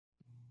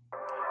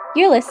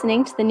You're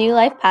listening to the New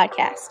Life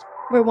Podcast.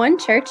 We're one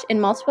church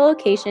in multiple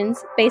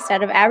locations based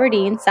out of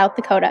Aberdeen, South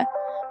Dakota.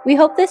 We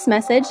hope this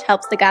message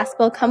helps the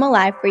gospel come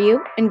alive for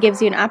you and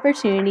gives you an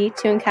opportunity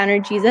to encounter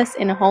Jesus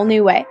in a whole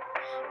new way.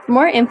 For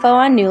more info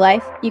on New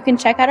Life, you can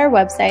check out our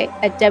website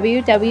at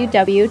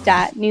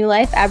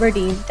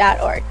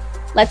www.newlifeaberdeen.org.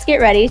 Let's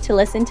get ready to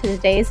listen to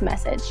today's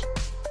message.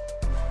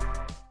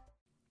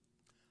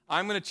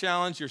 I'm going to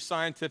challenge your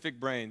scientific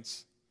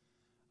brains.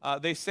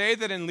 They say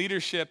that in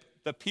leadership,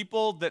 the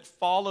people that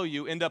follow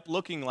you end up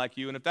looking like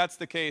you, and if that's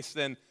the case,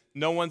 then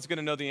no one's going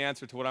to know the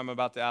answer to what I'm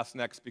about to ask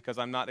next because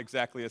I'm not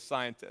exactly a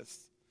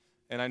scientist,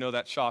 and I know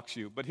that shocks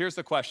you. But here's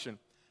the question.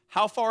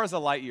 How far is a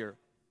light year?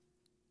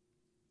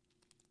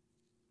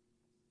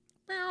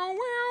 Does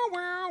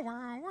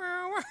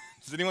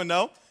anyone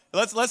know?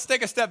 Let's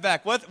take a step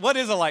back. What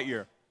is a light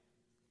year?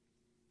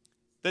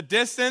 The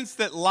distance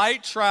that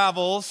light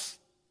travels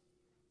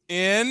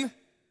in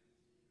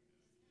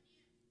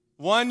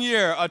 1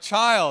 year. A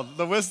child,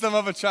 the wisdom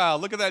of a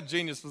child. Look at that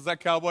genius. Was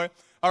that cowboy?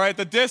 All right,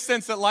 the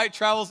distance that light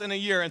travels in a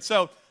year. And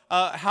so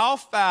how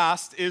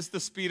fast is the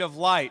speed of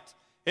light?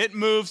 It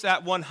moves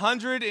at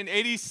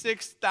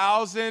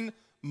 186,000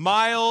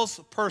 miles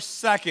per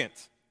second.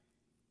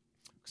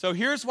 So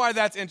here's why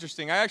that's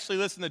interesting. I actually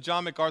listened to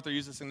John MacArthur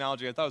use this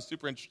analogy. I thought it was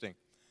super interesting.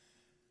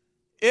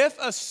 If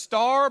a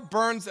star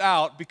burns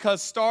out,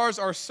 because stars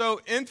are so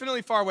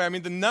infinitely far away, I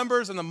mean, the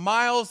numbers and the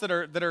miles that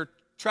are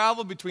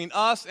traveled between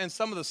us and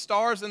some of the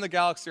stars in the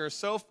galaxy are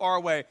so far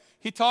away.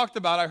 He talked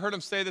about, I heard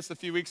him say this a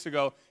few weeks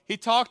ago, he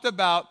talked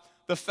about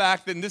the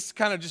fact that, and this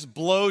kind of just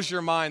blows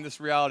your mind, this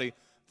reality,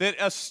 that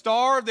a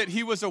star that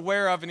he was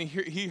aware of, and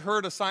he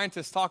heard a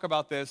scientist talk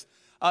about this,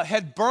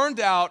 had burned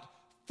out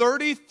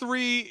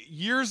 33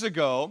 years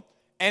ago,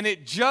 and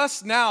it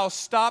just now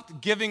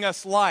stopped giving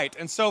us light.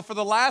 And so for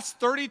the last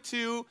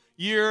 32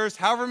 years,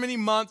 however many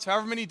months,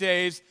 however many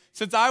days,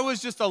 since I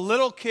was just a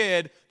little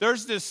kid,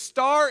 there's this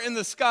star in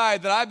the sky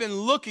that I've been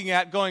looking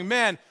at going,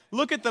 man,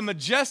 look at the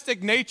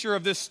majestic nature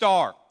of this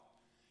star.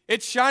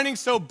 It's shining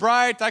so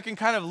bright, I can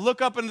kind of look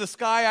up into the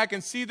sky, I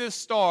can see this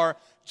star.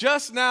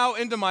 Just now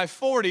into my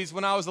 40s,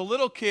 when I was a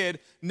little kid,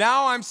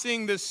 now I'm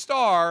seeing this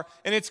star,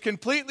 and it's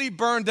completely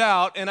burned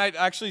out, and I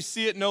actually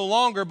see it no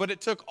longer, but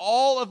it took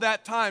all of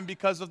that time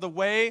because of the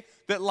way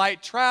that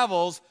light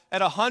travels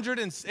at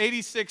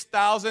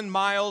 186,000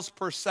 miles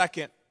per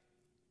second.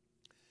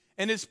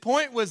 And his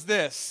point was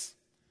this,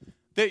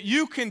 that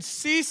you can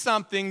see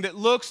something that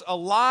looks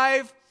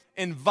alive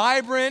and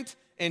vibrant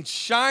and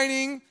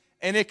shining,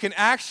 and it can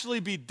actually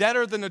be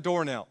deader than a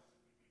doornail.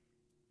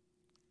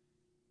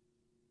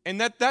 And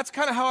that's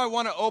kind of how I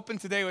want to open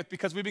today with,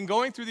 because we've been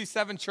going through these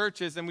 7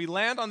 churches, and we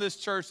land on this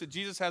church that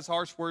Jesus has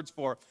harsh words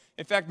for.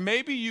 In fact,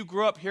 maybe you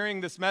grew up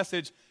hearing this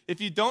message.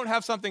 If you don't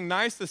have something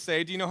nice to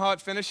say, do you know how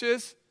it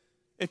finishes?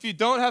 If you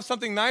don't have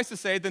something nice to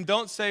say, then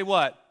don't say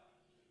what?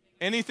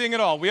 Anything at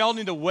all. We all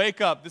need to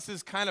wake up. This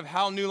is kind of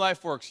how New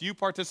Life works. You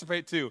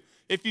participate too.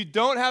 If you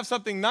don't have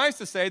something nice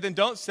to say, then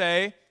don't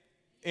say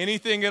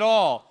anything at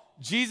all.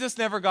 Jesus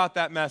never got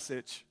that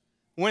message.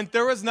 When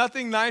there was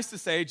nothing nice to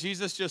say,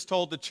 Jesus just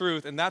told the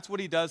truth, and that's what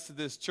he does to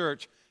this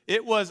church.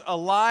 It was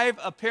alive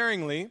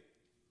appearingly,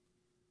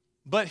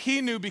 but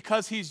he knew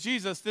because he's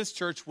Jesus, this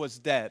church was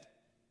dead.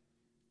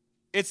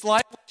 It's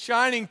light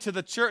shining to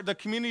the church, the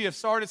community of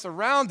Sardis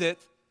around it,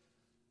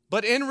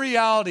 but in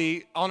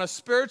reality, on a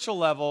spiritual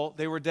level,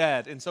 they were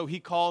dead, and so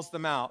he calls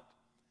them out.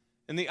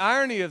 And the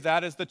irony of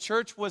that is the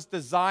church was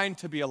designed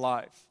to be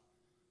alive.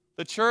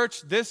 The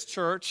church, this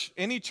church,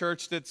 any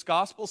church that's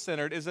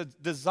gospel-centered is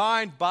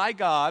designed by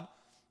God,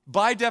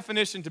 by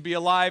definition, to be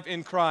alive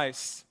in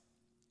Christ.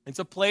 It's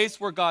a place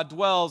where God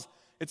dwells.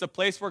 It's a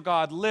place where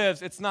God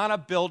lives. It's not a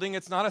building.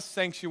 It's not a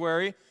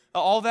sanctuary.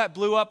 All that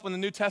blew up when the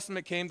New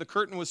Testament came. The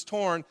curtain was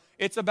torn.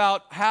 It's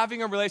about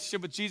having a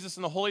relationship with Jesus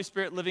and the Holy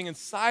Spirit living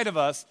inside of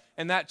us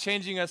and that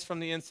changing us from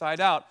the inside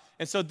out.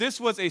 And so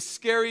this was a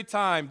scary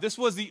time. This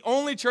was the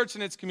only church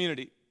in its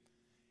community.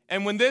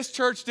 And when this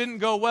church didn't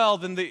go well,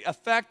 then the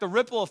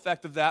ripple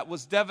effect of that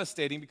was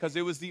devastating because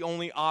it was the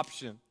only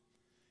option.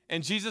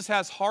 And Jesus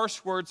has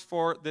harsh words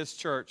for this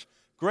church.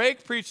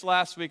 Greg preached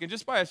last week, and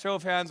just by a show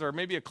of hands or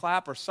maybe a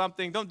clap or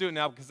something, don't do it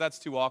now because that's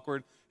too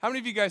awkward. How many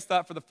of you guys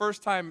thought for the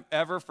first time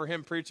ever for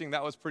him preaching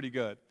that was pretty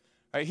good?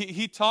 Right?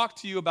 He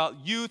talked to you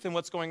about youth and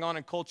what's going on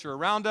in culture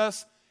around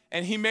us,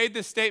 and he made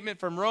this statement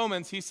from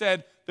Romans. He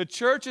said, the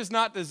church is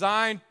not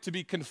designed to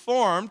be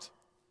conformed.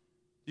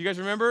 You guys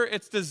remember?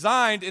 It's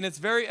designed in its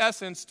very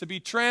essence to be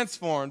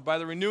transformed by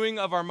the renewing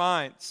of our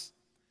minds.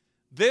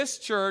 This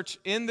church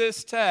in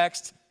this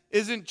text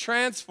isn't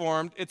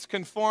transformed, it's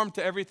conformed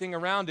to everything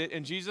around it,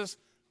 and Jesus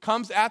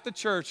comes at the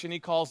church and he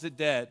calls it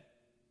dead.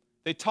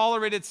 They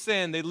tolerated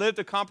sin, they lived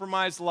a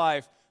compromised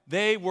life,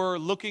 they were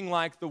looking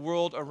like the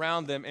world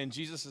around them, and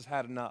Jesus has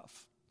had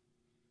enough.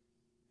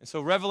 And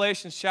so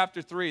Revelation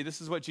chapter 3, this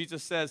is what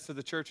Jesus says to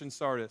the church in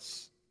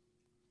Sardis.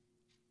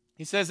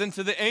 He says, and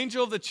to the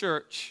angel of the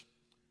church,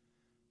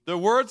 the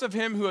words of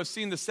him who has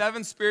seen the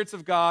 7 spirits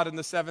of God and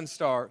the 7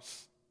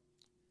 stars.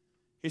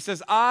 He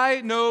says, I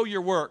know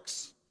your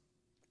works,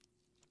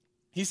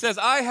 He says,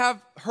 I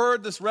have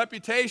heard this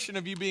reputation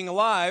of you being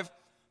alive,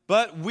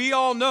 but we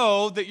all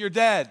know that you're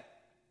dead.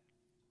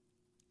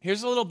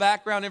 Here's a little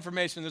background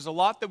information. There's a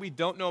lot that we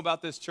don't know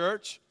about this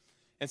church,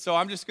 and so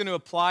I'm just going to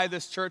apply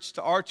this church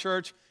to our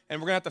church,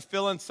 and we're going to have to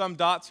fill in some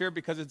dots here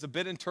because it's a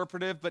bit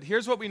interpretive, but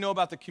here's what we know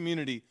about the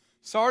community.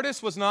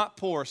 Sardis was not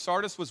poor.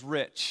 Sardis was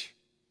rich.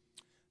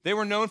 They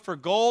were known for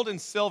gold and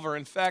silver.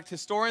 In fact,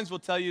 historians will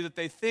tell you that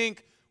they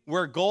think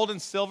where gold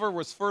and silver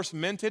was first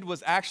minted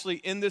was actually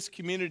in this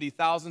community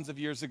thousands of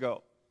years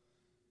ago.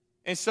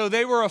 And so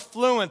they were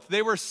affluent.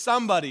 They were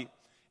somebody.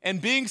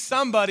 And being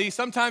somebody,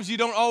 sometimes you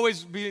don't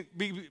always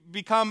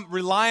become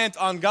reliant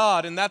on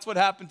God, and that's what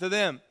happened to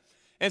them.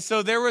 And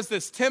so there was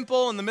this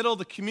temple in the middle of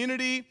the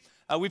community.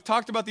 We've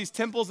talked about these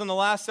temples in the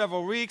last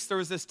several weeks. There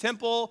was this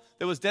temple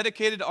that was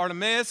dedicated to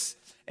Artemis,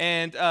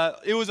 and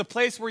it was a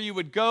place where you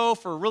would go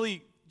for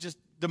really just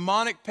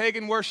demonic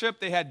pagan worship.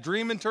 They had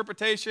dream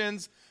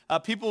interpretations.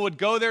 People would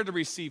go there to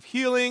receive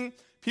healing.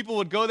 People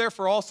would go there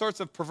for all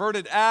sorts of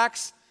perverted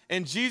acts.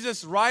 And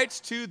Jesus writes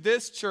to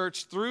this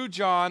church through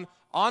John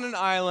on an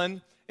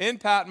island in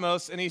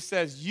Patmos, and he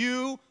says,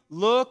 you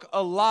look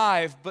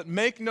alive, but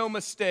make no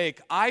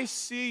mistake, I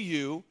see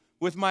you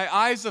with my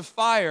eyes of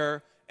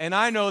fire, and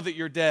I know that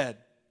you're dead.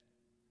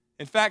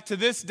 In fact, to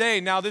this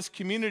day, now this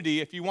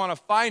community, if you want to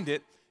find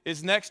it,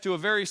 is next to a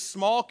very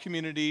small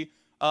community,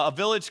 a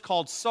village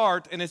called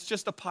Sart, and it's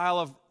just a pile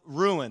of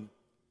ruin.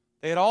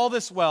 They had all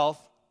this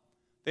wealth,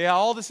 they had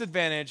all this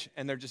advantage,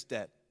 and they're just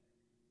dead.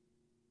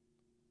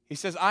 He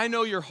says, I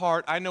know your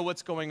heart, I know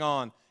what's going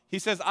on. He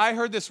says, I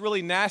heard this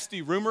really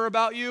nasty rumor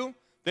about you,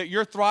 that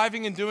you're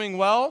thriving and doing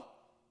well,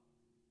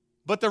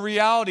 but the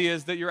reality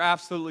is that you're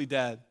absolutely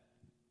dead.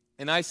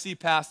 And I see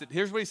past it.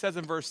 Here's what he says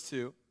in verse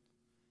 2.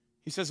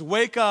 He says,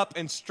 wake up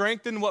and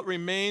strengthen what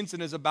remains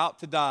and is about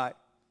to die.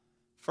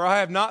 For I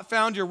have not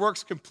found your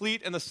works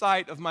complete in the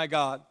sight of my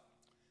God.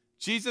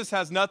 Jesus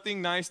has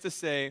nothing nice to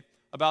say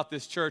about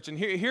this church. And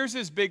here's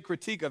his big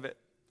critique of it,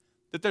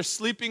 that they're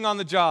sleeping on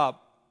the job.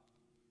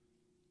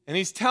 And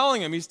he's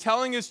telling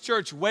his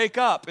church, wake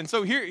up. And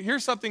so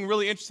here's something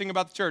really interesting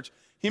about the church.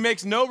 He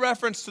makes no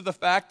reference to the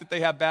fact that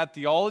they have bad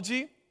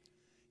theology.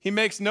 He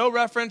makes no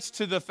reference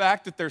to the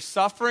fact that they're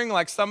suffering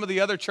like some of the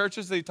other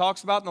churches that he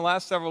talks about in the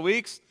last several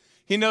weeks.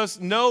 He knows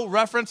no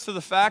reference to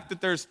the fact that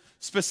there's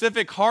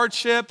specific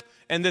hardship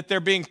and that they're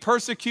being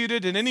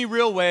persecuted in any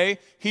real way.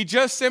 He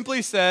just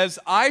simply says,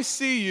 I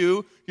see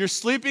you, you're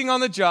sleeping on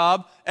the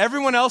job,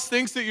 everyone else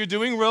thinks that you're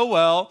doing real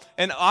well,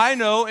 and I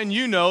know and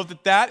you know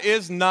that that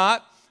is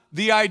not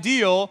the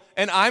ideal,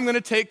 and I'm going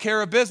to take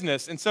care of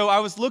business. And so I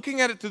was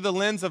looking at it through the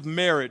lens of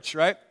marriage,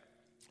 right?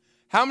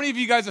 How many of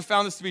you guys have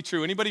found this to be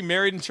true? Anybody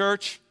married in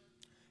church?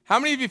 How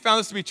many of you found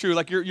this to be true?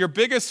 Like your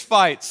biggest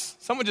fights,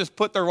 someone just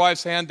put their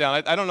wife's hand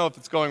down. I don't know if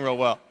it's going real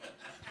well.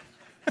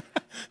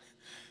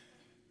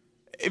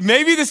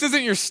 Maybe this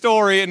isn't your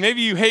story, and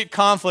maybe you hate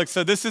conflict,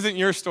 so this isn't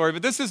your story,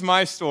 but this is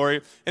my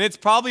story, and it's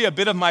probably a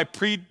bit of my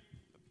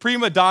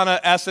prima donna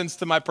essence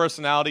to my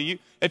personality.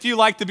 If you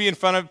like to be in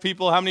front of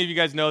people, how many of you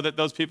guys know that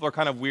those people are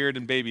kind of weird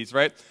and babies,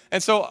 right?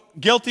 And so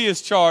guilty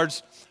as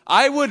charged.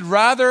 I would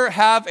rather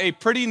have a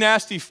pretty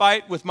nasty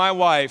fight with my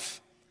wife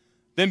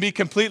than be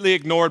completely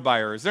ignored by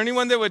her. Is there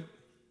anyone that would,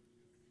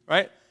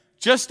 right?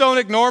 Just don't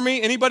ignore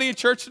me. Anybody in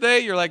church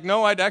today, you're like,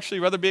 no, I'd actually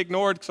rather be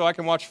ignored so I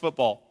can watch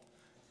football,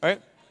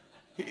 right?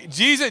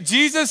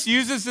 Jesus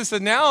uses this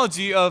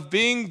analogy of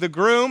being the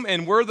groom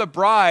and we're the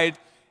bride,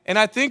 and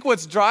I think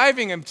what's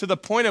driving him to the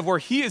point of where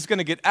he is going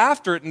to get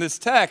after it in this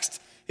text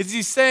is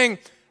he's saying,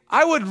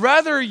 I would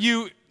rather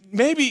you,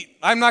 maybe,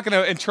 I'm not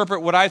going to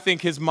interpret what I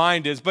think his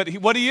mind is, but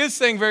what he is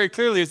saying very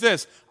clearly is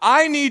this,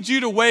 I need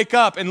you to wake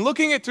up, and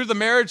looking at through the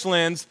marriage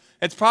lens,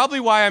 it's probably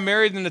why I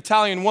married an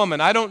Italian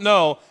woman, I don't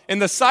know. In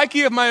the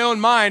psyche of my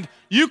own mind,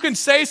 you can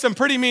say some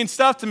pretty mean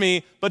stuff to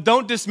me, but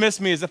don't dismiss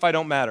me as if I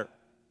don't matter.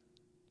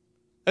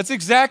 That's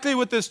exactly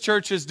what this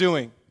church is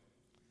doing.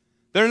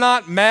 They're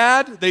not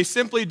mad, they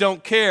simply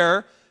don't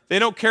care. They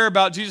don't care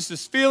about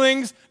Jesus'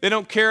 feelings. They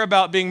don't care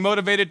about being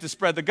motivated to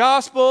spread the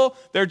gospel.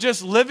 They're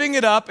just living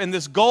it up in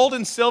this gold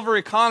and silver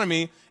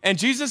economy. And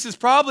Jesus is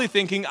probably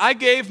thinking, I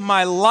gave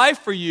my life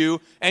for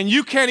you, and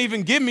you can't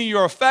even give me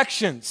your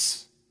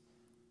affections.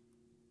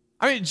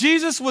 I mean,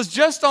 Jesus was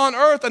just on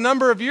earth a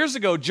number of years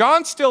ago.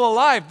 John's still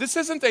alive. This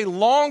isn't a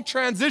long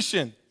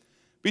transition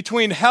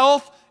between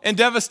health and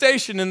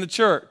devastation in the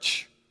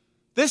church.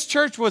 This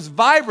church was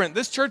vibrant.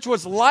 This church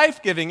was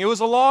life-giving. It was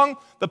along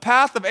the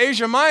path of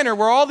Asia Minor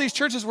where all these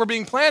churches were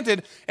being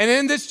planted, and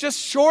in this just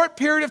short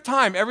period of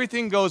time,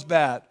 everything goes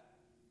bad.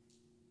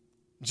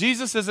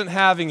 Jesus isn't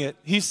having it.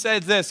 He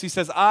said this. He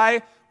says,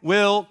 I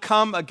will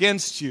come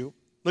against you.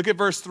 Look at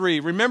verse 3.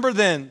 Remember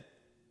then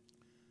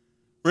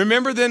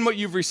what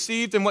you've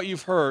received and what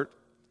you've heard.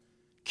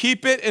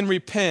 Keep it and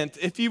repent.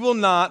 If you will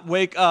not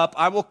wake up,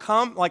 I will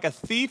come like a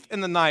thief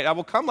in the night. I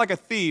will come like a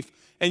thief,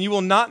 and you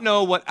will not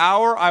know what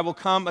hour I will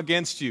come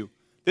against you.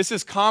 This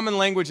is common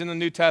language in the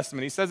New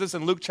Testament. He says this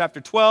in Luke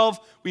chapter 12.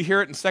 We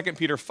hear it in 2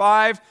 Peter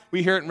 5.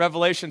 We hear it in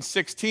Revelation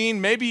 16.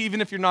 Maybe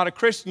even if you're not a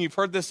Christian, you've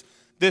heard this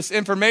this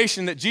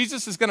information that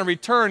Jesus is going to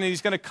return and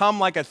he's going to come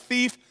like a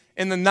thief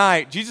in the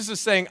night. Jesus is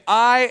saying,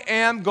 I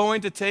am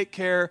going to take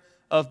care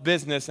of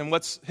business. And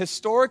what's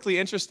historically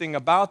interesting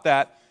about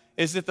that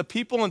is that the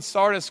people in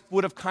Sardis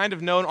would have kind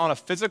of known on a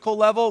physical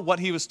level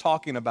what he was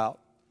talking about.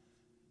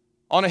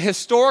 On a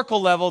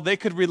historical level, they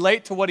could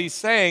relate to what he's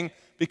saying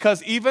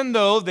because even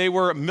though they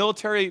were a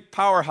military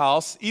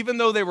powerhouse, even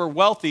though they were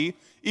wealthy,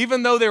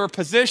 even though they were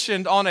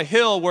positioned on a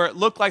hill where it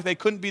looked like they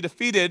couldn't be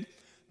defeated,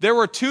 there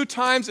were 2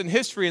 times in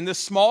history in this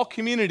small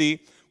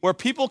community where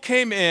people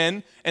came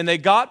in and they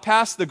got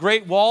past the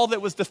great wall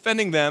that was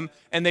defending them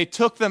and they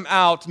took them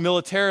out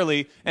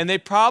militarily, and they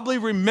probably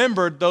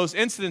remembered those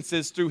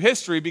incidences through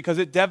history because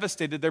it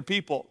devastated their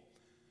people.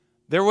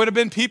 There would have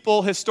been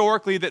people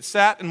historically that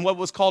sat in what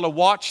was called a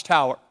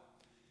watchtower.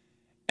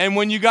 And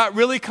when you got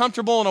really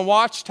comfortable in a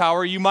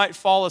watchtower, you might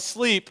fall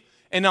asleep.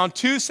 And on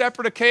 2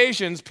 separate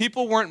occasions,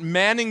 people weren't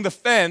manning the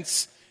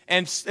fence,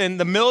 and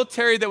the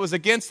military that was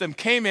against them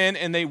came in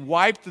and they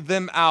wiped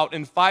them out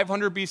in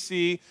 500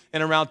 BC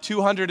and around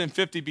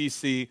 250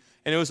 BC.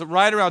 And it was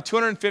right around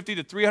 250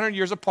 to 300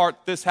 years apart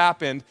this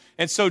happened.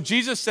 And so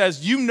Jesus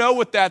says, you know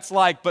what that's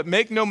like, but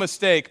make no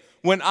mistake.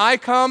 When I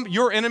come,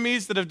 your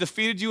enemies that have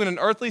defeated you in an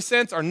earthly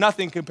sense are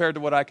nothing compared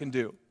to what I can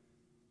do.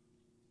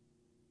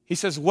 He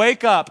says,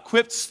 wake up,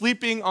 quit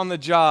sleeping on the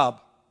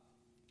job.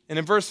 And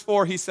in verse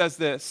 4, he says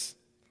this,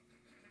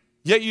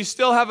 yet you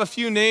still have a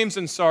few names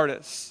in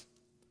Sardis.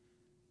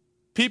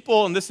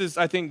 People, and this is,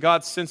 I think,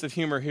 God's sense of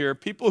humor here,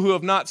 people who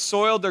have not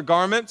soiled their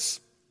garments.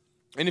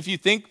 And if you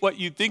think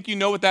you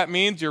know what that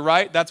means, you're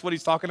right. That's what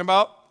he's talking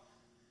about.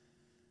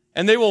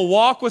 And they will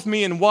walk with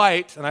me in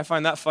white, and I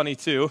find that funny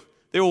too.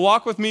 They will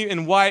walk with me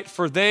in white,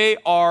 for they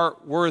are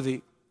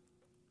worthy.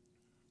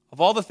 Of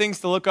all the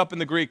things to look up in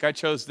the Greek, I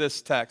chose this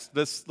text,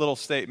 this little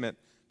statement.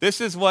 This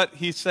is what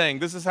he's saying.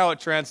 This is how it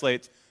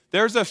translates.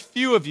 There's a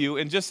few of you,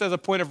 and just as a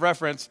point of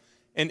reference,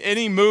 in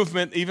any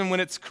movement, even when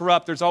it's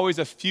corrupt, there's always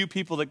a few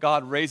people that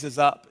God raises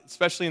up,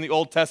 especially in the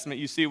Old Testament.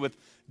 You see with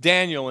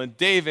Daniel and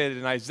David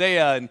and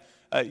Isaiah and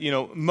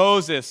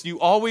Moses.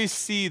 You always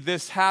see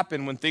this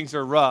happen when things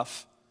are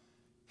rough.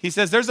 He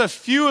says there's a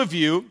few of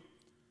you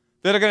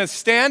that are going to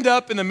stand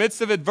up in the midst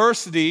of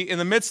adversity, in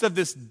the midst of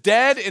this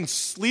dead and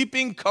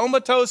sleeping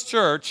comatose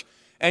church,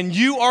 and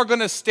you are going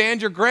to stand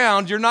your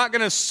ground. You're not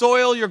going to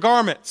soil your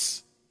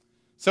garments.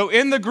 So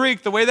in the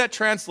Greek, the way that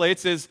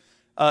translates is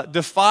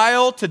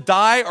defile, to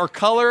dye or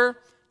color,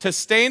 to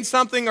stain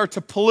something, or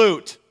to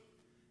pollute.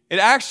 It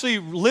actually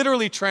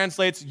literally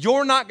translates,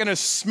 you're not going to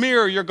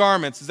smear your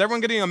garments. Is everyone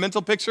getting a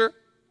mental picture?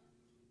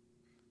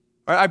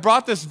 All right, I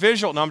brought this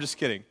visual. No, I'm just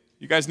kidding.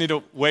 You guys need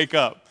to wake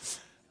up.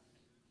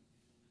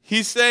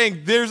 He's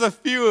saying there's a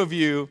few of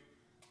you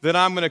that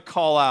I'm going to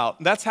call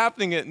out. That's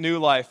happening at New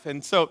Life.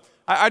 And so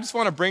I just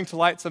want to bring to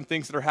light some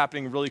things that are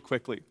happening really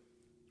quickly.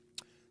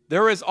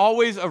 There is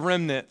always a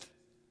remnant.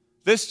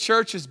 This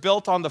church is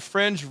built on the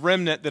fringe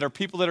remnant that are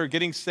people that are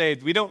getting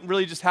saved. We don't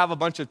really just have a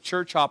bunch of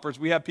church hoppers.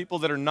 We have people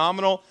that are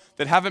nominal,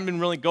 that haven't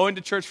been really going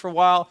to church for a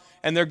while,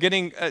 and they're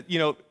getting,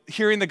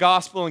 hearing the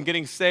gospel and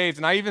getting saved.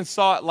 And I even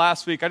saw it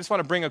last week. I just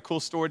want to bring a cool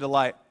story to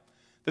light.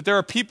 That there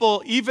are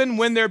people, even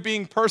when they're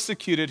being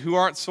persecuted, who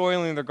aren't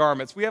soiling their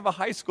garments. We have a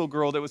high school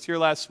girl that was here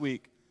last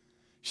week.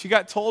 She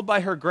got told by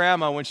her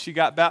grandma when she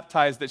got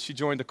baptized that she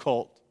joined a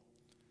cult.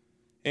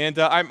 And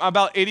I'm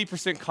about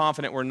 80%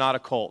 confident we're not a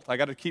cult. I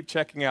got to keep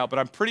checking out, but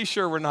I'm pretty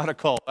sure we're not a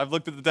cult. I've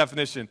looked at the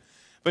definition.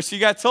 But she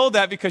got told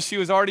that because she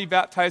was already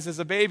baptized as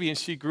a baby and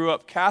she grew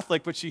up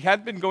Catholic, but she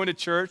hadn't been going to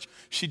church.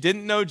 She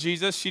didn't know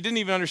Jesus. She didn't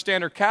even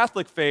understand her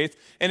Catholic faith.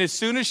 And as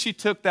soon as she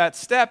took that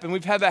step, and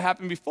we've had that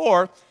happen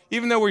before,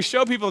 even though we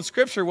show people in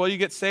Scripture, well, you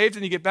get saved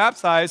and you get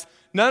baptized,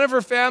 none of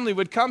her family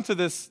would come to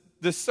this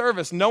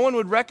service. No one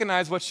would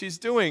recognize what she's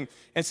doing.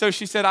 And so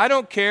she said, I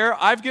don't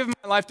care. I've given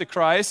my life to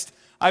Christ.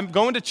 I'm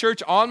going to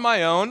church on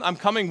my own. I'm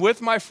coming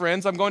with my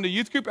friends. I'm going to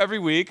youth group every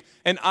week.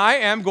 And I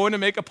am going to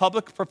make a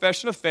public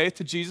profession of faith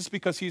to Jesus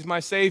because he's my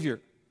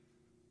Savior.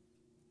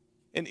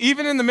 And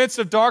even in the midst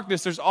of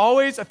darkness, there's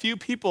always a few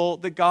people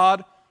that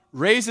God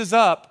raises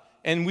up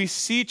and we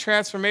see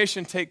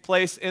transformation take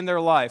place in their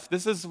life.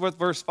 This is what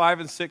verse 5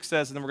 and 6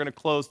 says, and then we're going to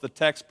close the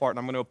text part and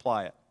I'm going to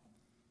apply it.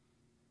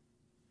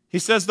 He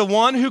says, the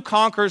one who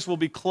conquers will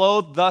be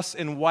clothed thus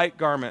in white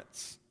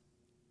garments.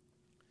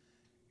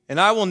 And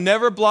I will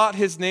never blot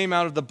his name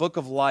out of the book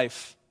of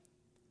life.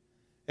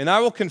 And I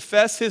will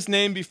confess his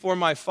name before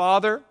my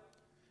Father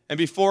and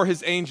before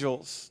his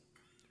angels.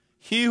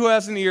 He who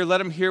has an ear, let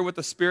him hear what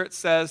the Spirit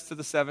says to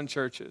the 7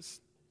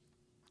 churches.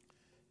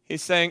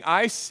 He's saying,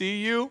 I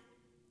see you.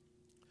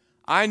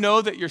 I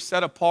know that you're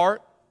set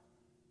apart.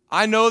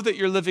 I know that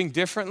you're living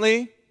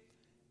differently.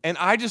 And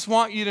I just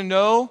want you to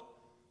know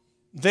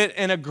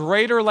that in a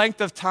greater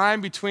length of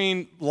time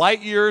between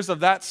light years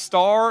of that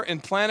star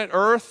and planet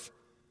Earth,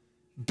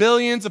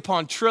 billions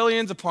upon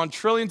trillions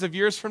of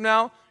years from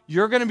now,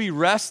 you're going to be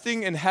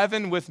resting in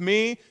heaven with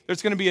me.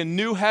 There's going to be a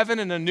new heaven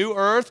and a new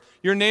earth.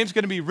 Your name's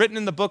going to be written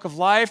in the book of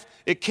life.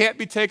 It can't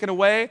be taken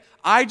away.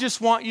 I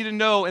just want you to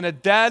know, in a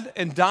dead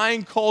and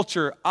dying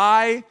culture,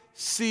 I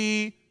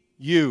see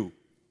you.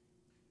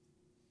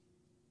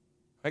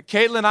 Right?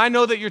 Caitlin, I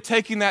know that you're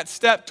taking that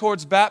step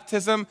towards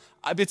baptism.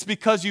 It's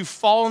because you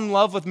fall in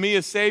love with me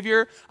as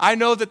Savior. I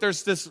know that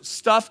there's this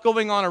stuff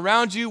going on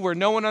around you where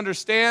no one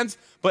understands,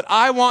 but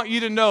I want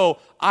you to know,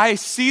 I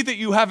see that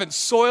you haven't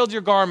soiled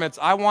your garments.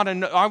 I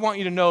want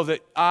you to know that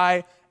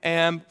I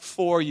am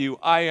for you.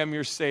 I am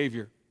your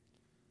Savior.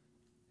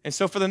 And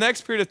so for the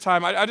next period of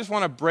time, I just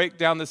want to break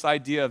down this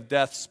idea of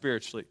death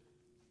spiritually.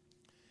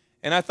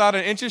 And I thought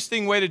an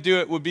interesting way to do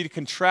it would be to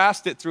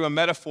contrast it through a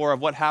metaphor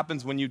of what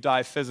happens when you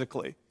die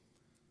physically.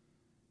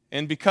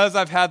 And because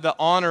I've had the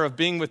honor of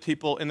being with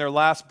people in their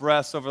last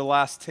breaths over the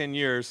last 10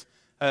 years,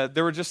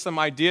 there were just some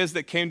ideas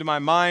that came to my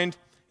mind.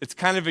 It's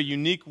kind of a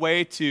unique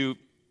way to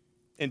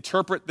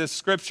interpret this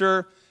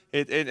scripture,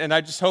 and I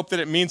just hope that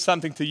it means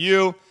something to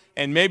you.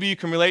 And maybe you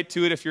can relate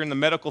to it if you're in the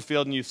medical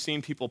field and you've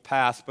seen people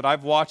pass. But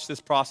I've watched this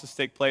process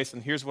take place,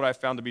 and here's what I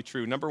found to be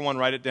true. Number one,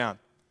 write it down.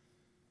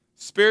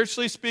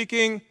 Spiritually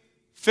speaking,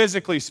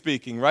 physically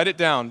speaking, write it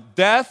down.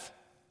 Death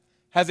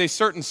has a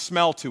certain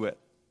smell to it.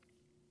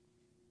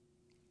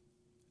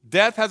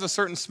 Death has a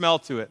certain smell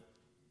to it.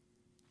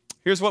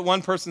 Here's what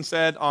one person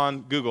said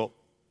on Google.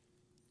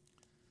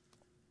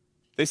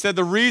 They said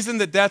the reason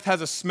that death has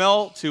a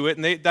smell to it,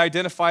 and they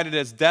identified it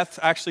as death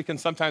actually can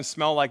sometimes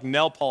smell like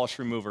nail polish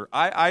remover.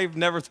 I've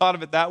never thought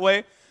of it that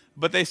way,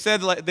 but they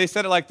said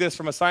it like this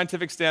from a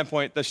scientific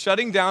standpoint. The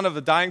shutting down of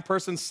the dying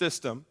person's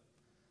system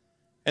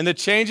and the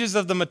changes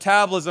of the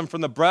metabolism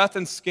from the breath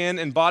and skin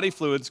and body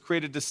fluids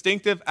create a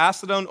distinctive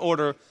acetone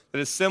odor that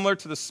is similar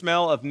to the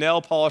smell of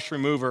nail polish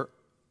remover.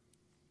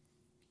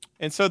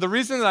 And so the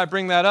reason that I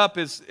bring that up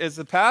is, as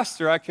a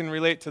pastor, I can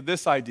relate to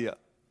this idea.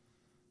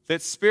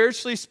 That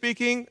spiritually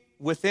speaking,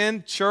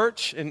 within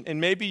church,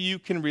 and maybe you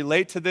can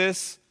relate to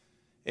this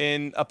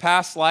in a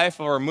past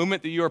life or a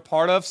movement that you are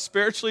part of,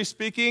 spiritually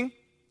speaking,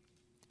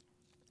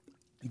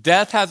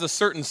 death has a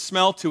certain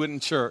smell to it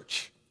in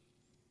church.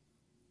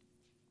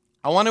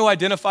 I want to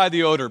identify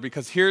the odor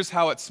because here's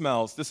how it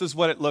smells. This is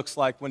what it looks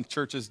like when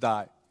churches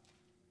die.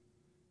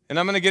 And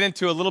I'm going to get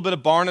into a little bit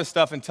of Barna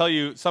stuff and tell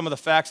you some of the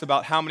facts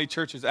about how many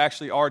churches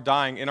actually are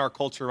dying in our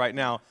culture right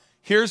now.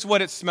 Here's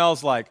what it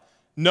smells like.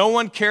 No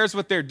one cares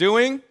what they're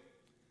doing.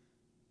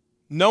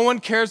 No one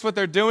cares what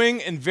they're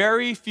doing, and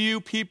very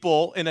few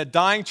people in a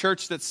dying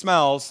church that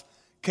smells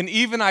can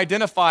even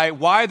identify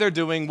why they're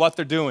doing what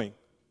they're doing.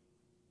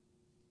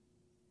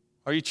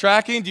 Are you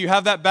tracking? Do you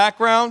have that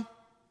background?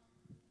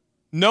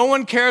 No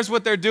one cares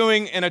what they're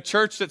doing in a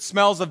church that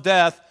smells of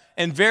death,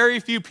 and very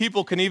few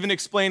people can even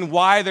explain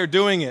why they're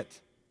doing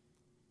it.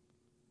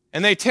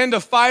 And they tend to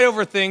fight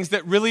over things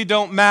that really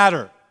don't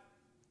matter.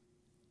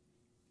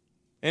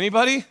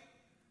 Anybody?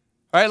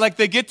 All right, like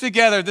they get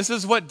together. This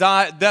is what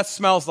death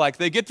smells like.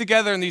 They get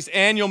together in these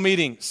annual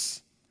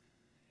meetings,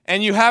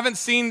 and you haven't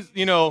seen,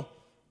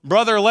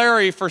 Brother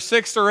Larry for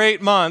 6 or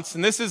 8 months,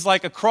 and this is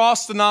like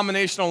across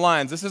denominational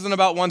lines. This isn't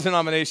about one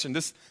denomination.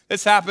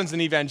 This happens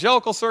in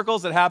evangelical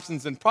circles. It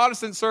happens in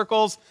Protestant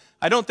circles.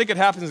 I don't think it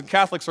happens in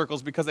Catholic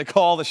circles because they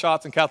call all the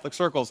shots in Catholic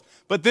circles.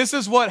 But this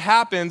is what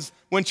happens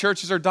when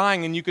churches are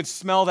dying, and you can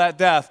smell that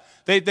death.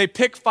 They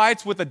pick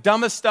fights with the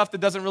dumbest stuff that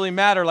doesn't really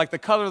matter, like the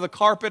color of the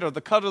carpet or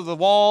the color of the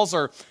walls,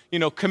 or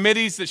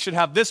committees that should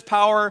have this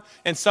power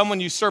and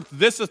someone usurped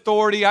this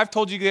authority. I've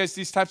told you guys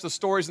these types of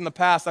stories in the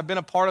past. I've been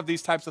a part of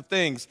these types of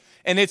things,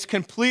 and it's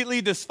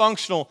completely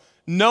dysfunctional.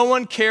 No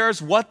one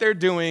cares what they're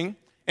doing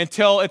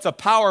until it's a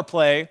power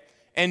play,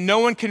 and no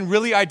one can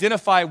really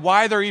identify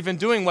why they're even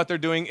doing what they're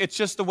doing. It's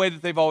just the way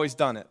that they've always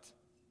done it.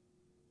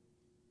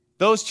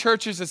 Those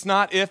churches, it's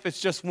not if, it's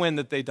just when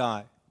that they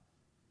die.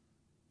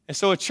 And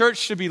so a church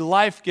should be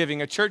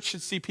life-giving. A church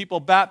should see people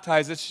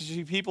baptized. It should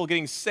see people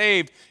getting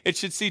saved. It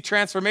should see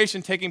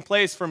transformation taking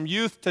place from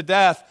youth to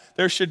death.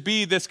 There should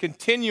be this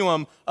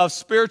continuum of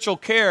spiritual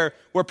care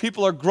where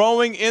people are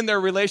growing in their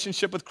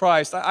relationship with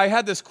Christ. I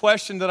had this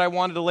question that I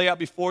wanted to lay out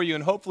before you,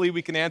 and hopefully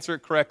we can answer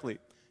it correctly.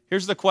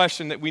 Here's the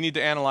question that we need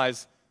to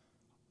analyze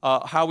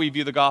how we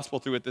view the gospel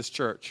through at this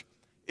church.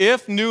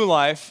 If New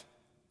Life,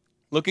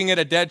 looking at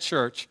a dead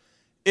church,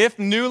 if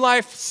New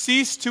Life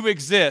ceased to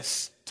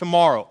exist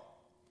tomorrow,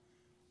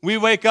 we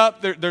wake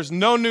up, there's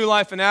no New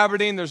Life in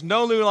Aberdeen, there's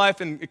no New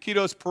Life in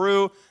Iquitos,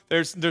 Peru,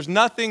 there's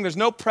nothing, there's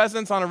no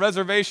presence on a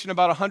reservation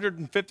about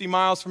 150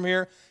 miles from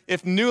here.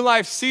 If New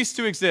Life ceased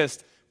to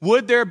exist,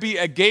 would there be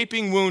a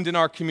gaping wound in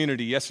our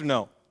community, yes or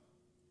no?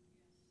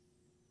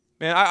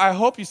 Man, I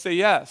hope you say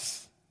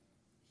yes.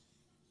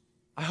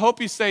 I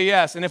hope you say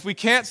yes. And if we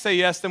can't say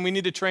yes, then we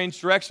need to change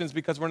directions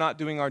because we're not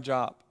doing our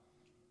job.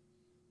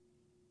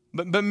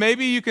 But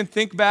maybe you can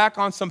think back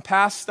on some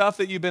past stuff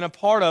that you've been a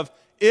part of.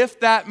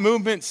 If that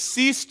movement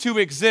ceased to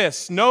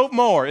exist, no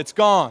more, it's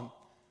gone,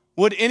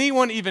 would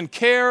anyone even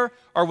care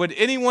or would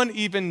anyone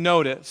even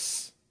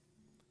notice?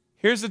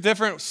 Here's a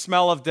different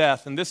smell of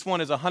death, and this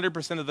one is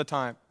 100% of the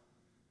time.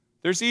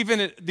 There's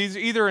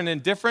either an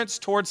indifference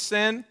towards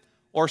sin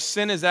or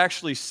sin is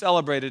actually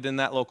celebrated in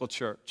that local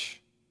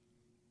church.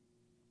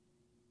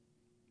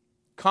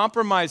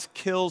 Compromise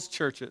kills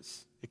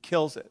churches. It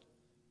kills it.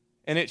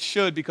 And it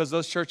should, because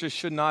those churches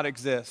should not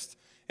exist.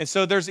 And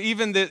so there's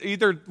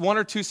either one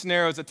or two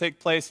scenarios that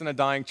take place in a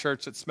dying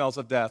church that smells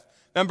of death.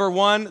 Number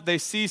one, they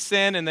see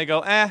sin and they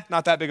go,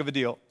 not that big of a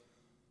deal.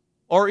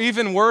 Or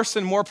even worse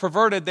and more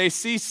perverted, they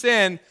see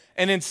sin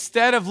and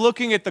instead of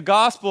looking at the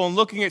gospel and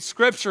looking at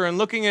scripture and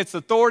looking at its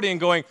authority and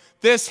going,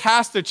 this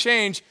has to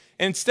change,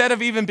 instead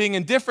of even being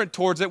indifferent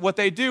towards it, what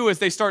they do is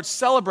they start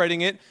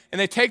celebrating it and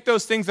they take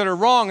those things that are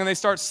wrong and they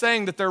start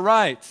saying that they're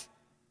right.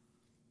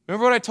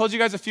 Remember what I told you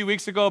guys a few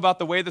weeks ago about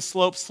the way the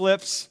slope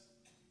slips?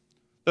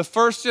 The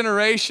first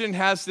generation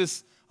has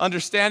this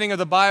understanding of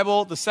the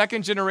Bible. The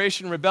second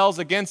generation rebels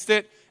against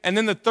it. And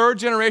then the third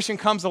generation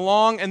comes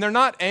along and they're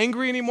not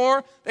angry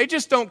anymore. They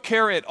just don't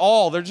care at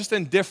all. They're just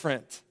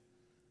indifferent.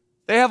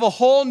 They have a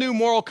whole new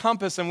moral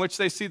compass in which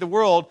they see the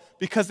world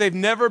because they've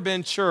never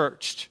been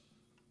churched.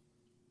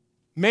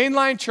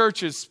 Mainline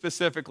churches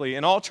specifically,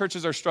 and all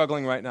churches are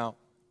struggling right now.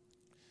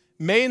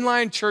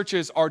 Mainline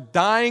churches are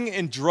dying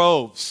in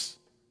droves.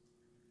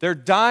 They're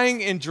dying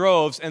in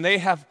droves, and they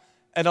have,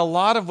 in a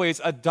lot of ways,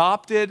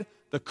 adopted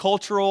the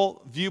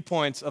cultural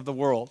viewpoints of the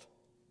world.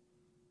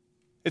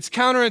 It's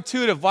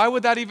counterintuitive. Why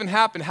would that even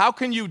happen? How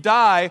can you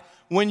die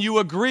when you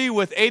agree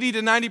with 80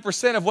 to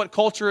 90% of what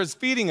culture is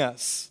feeding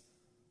us?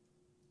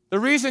 The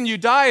reason you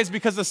die is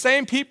because the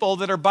same people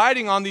that are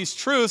biting on these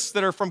truths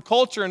that are from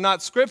culture and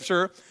not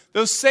scripture,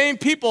 those same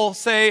people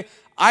say,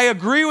 I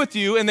agree with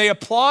you, and they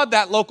applaud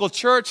that local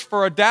church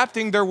for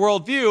adapting their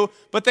worldview,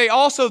 but they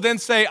also then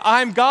say,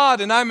 I'm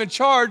God and I'm in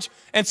charge,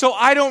 and so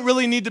I don't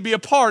really need to be a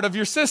part of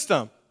your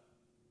system.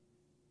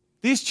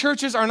 These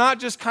churches are not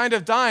just kind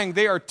of dying,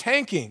 they are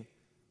tanking.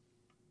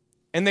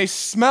 And they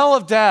smell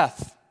of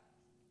death.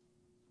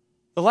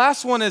 The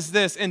last one is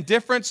this,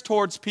 indifference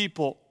towards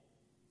people.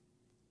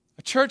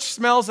 A church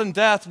smells in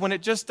death when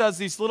it just does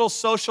these little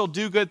social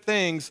do-good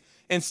things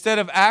instead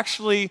of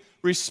actually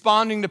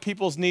responding to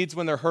people's needs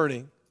when they're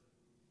hurting.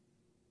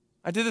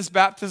 I did this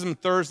baptism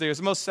Thursday. It was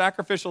the most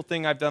sacrificial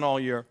thing I've done all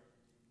year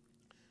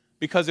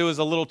because it was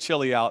a little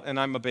chilly out and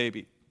I'm a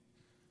baby.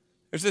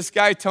 There's this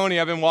guy, Tony,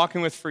 I've been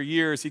walking with for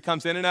years. He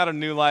comes in and out of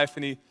New Life,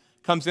 and he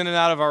comes in and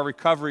out of our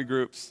recovery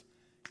groups.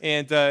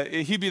 And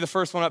he'd be the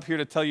first one up here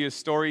to tell you his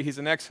story. He's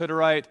an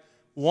ex-Hutterite,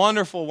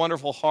 wonderful,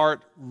 wonderful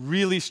heart,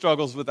 really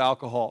struggles with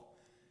alcohol.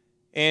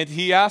 And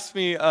he asked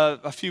me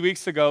a few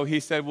weeks ago, he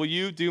said, will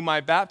you do my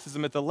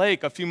baptism at the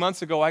lake? A few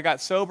months ago, I got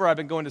sober. I've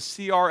been going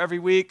to CR every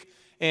week.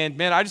 And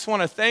man, I just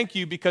want to thank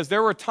you because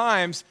there were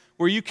times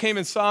where you came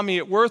and saw me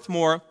at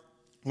Worthmore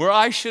where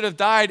I should have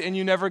died and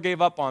you never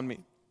gave up on me.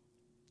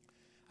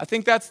 I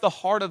think that's the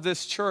heart of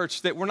this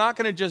church, that we're not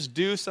going to just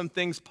do some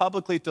things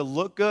publicly to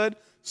look good,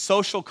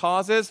 social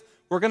causes.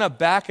 We're going to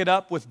back it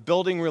up with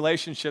building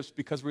relationships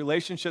because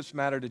relationships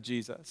matter to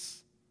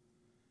Jesus.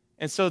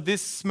 And so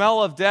this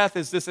smell of death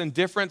is this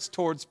indifference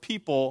towards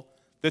people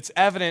that's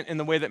evident in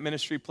the way that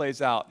ministry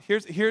plays out.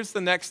 Here's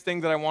the next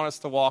thing that I want us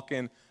to walk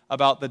in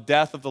about the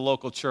death of the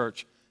local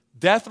church.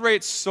 Death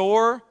rates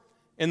soar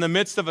in the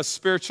midst of a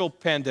spiritual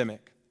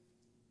pandemic.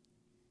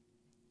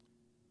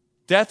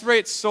 Death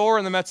rates soar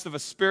in the midst of a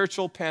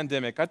spiritual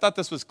pandemic. I thought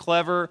this was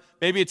clever.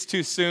 Maybe it's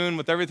too soon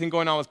with everything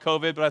going on with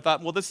COVID, but I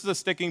thought, well, this is a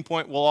sticking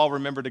point we'll all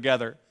remember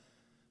together.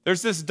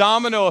 There's this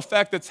domino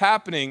effect that's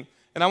happening,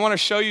 and I want to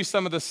show you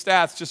some of the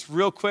stats just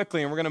real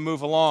quickly, and we're going to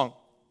move along.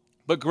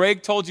 But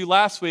Greg told you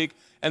last week,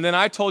 and then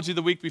I told you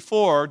the week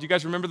before. Do you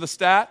guys remember the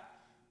stat?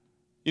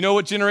 You know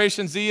what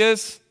Generation Z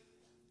is?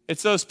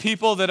 It's those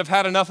people that have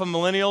had enough of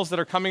millennials that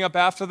are coming up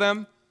after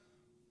them.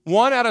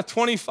 1 out of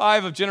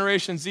 25 of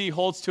Generation Z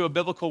holds to a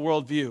biblical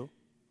worldview.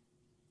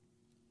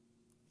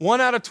 1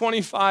 out of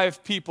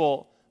 25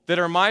 people that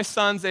are my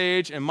son's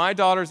age and my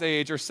daughter's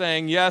age are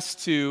saying yes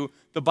to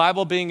the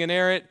Bible being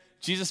inerrant,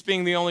 Jesus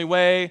being the only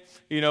way,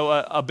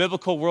 a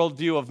biblical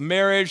worldview of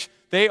marriage.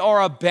 They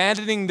are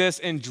abandoning this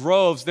in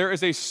droves. There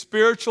is a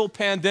spiritual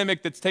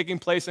pandemic that's taking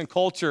place in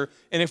culture,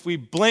 and if we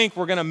blink,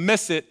 we're going to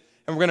miss it,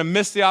 and we're going to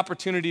miss the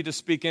opportunity to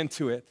speak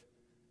into it.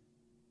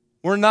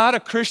 We're not a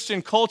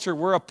Christian culture.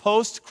 We're a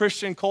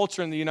post-Christian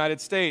culture in the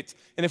United States.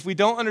 And if we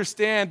don't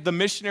understand the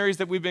missionaries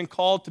that we've been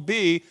called to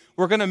be,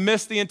 we're going to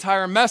miss the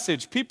entire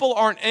message. People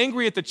aren't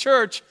angry at the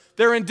church.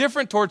 They're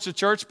indifferent towards the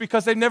church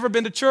because they've never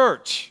been to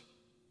church.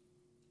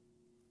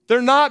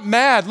 They're not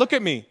mad. Look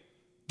at me.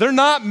 They're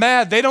not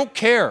mad. They don't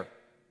care.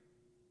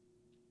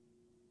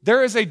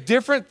 There is a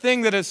different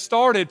thing that has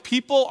started.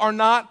 People are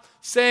not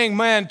saying,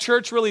 man,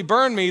 church really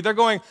burned me. They're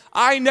going,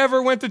 I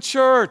never went to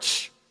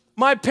church.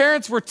 My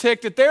parents were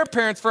ticked at their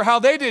parents for how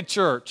they did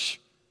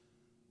church,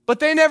 but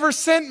they never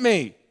sent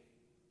me.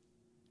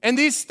 And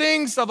these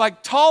things of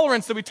like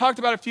tolerance that we talked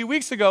about a few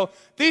weeks ago,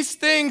 these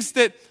things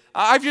that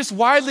I've just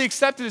widely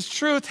accepted as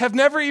truth have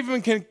never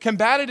even been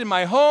combated in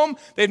my home.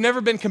 They've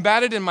never been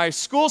combated in my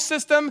school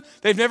system.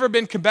 They've never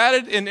been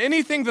combated in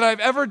anything that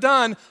I've ever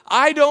done.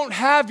 I don't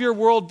have your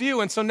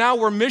worldview, and so now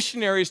we're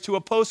missionaries to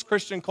a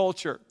post-Christian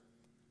culture.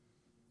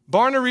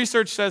 Barna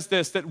Research says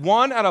this, that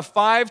 1 out of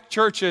 5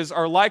 churches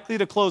are likely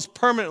to close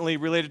permanently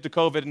related to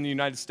COVID in the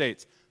United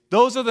States.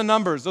 Those are the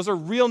numbers. Those are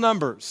real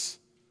numbers.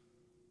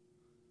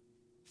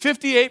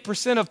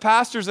 58% of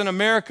pastors in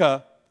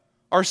America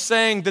are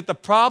saying that the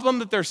problem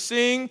that they're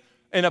seeing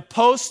in a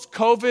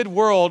post-COVID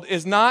world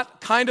is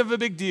not kind of a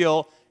big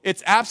deal.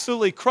 It's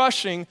absolutely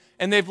crushing,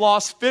 and they've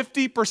lost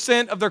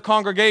 50% of their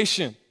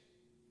congregation.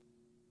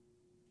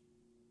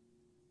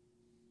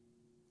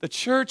 The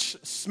church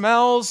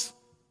smells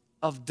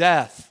of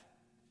death.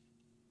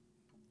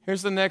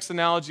 Here's the next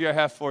analogy I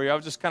have for you. I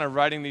was just kind of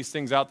writing these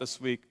things out this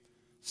week.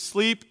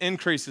 Sleep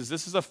increases.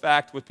 This is a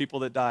fact with people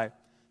that die.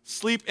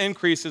 Sleep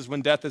increases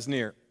when death is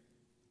near.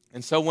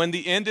 And so when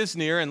the end is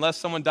near, unless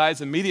someone dies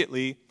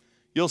immediately,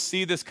 you'll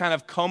see this kind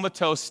of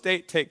comatose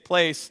state take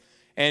place,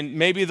 and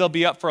maybe they'll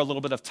be up for a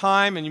little bit of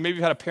time, and maybe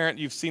you've had a parent,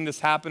 you've seen this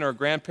happen, or a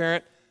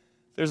grandparent.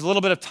 There's a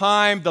little bit of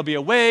time, they'll be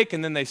awake,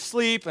 and then they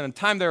sleep, and in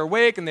time they're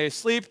awake, and they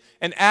sleep.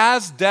 And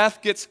as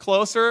death gets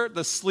closer,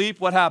 the sleep,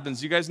 what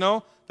happens? You guys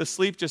know? The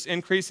sleep just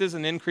increases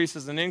and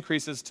increases and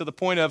increases to the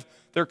point of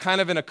they're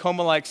kind of in a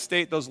coma-like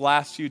state those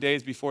last few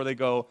days before they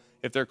go,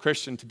 if they're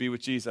Christian, to be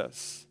with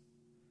Jesus.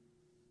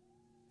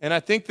 And I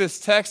think this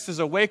text is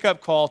a wake-up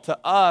call to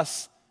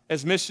us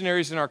as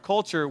missionaries in our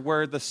culture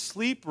where the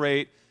sleep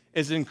rate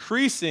is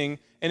increasing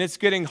and it's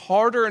getting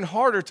harder and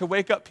harder to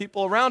wake up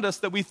people around us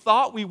that we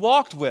thought we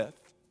walked with.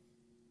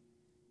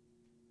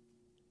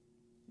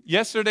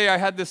 Yesterday, I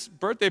had this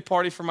birthday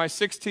party for my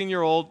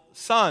 16-year-old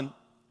son.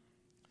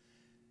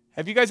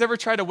 Have you guys ever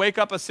tried to wake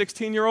up a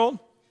 16-year-old?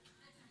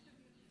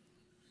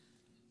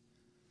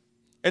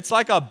 It's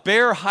like a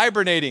bear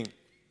hibernating.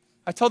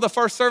 I told the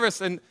first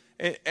service, and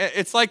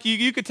it's like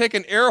you could take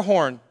an air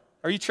horn.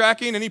 Are you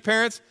tracking, any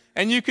parents?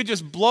 And you could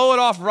just blow it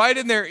off right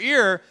in their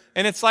ear,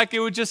 and it's like it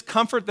would just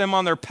comfort them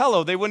on their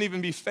pillow. They wouldn't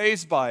even be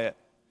fazed by it.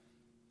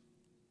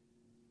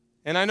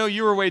 And I know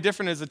you were way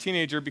different as a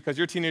teenager because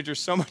your teenager's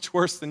so much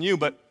worse than you,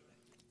 but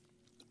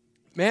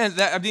man,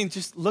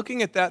 just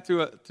looking at that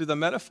through the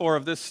metaphor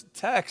of this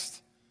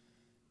text,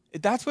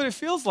 that's what it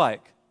feels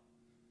like.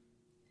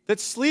 That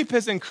sleep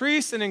has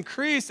increased and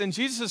increased, and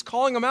Jesus is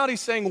calling them out.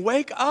 He's saying,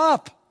 wake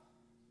up.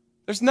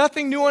 There's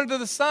nothing new under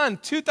the sun.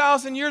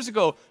 2,000 years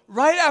ago,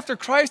 right after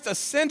Christ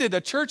ascended, a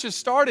church has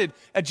started.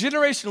 A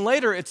generation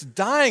later, it's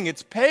dying,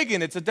 it's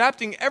pagan, it's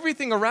adapting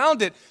everything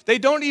around it. They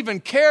don't even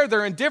care.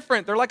 They're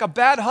indifferent. They're like a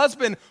bad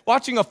husband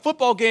watching a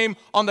football game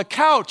on the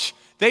couch.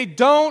 They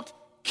don't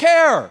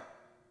care.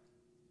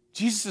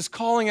 Jesus is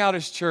calling out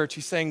his church.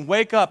 He's saying,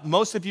 wake up.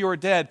 Most of you are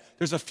dead.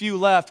 There's a few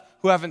left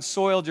who haven't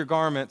soiled your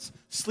garments.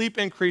 Sleep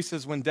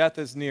increases when death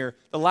is near.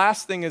 The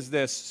last thing is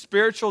this: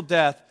 spiritual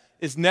death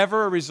is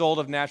never a result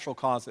of natural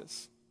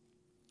causes.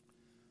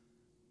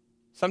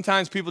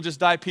 Sometimes people just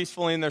die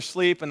peacefully in their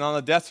sleep, and on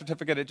the death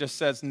certificate it just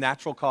says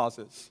natural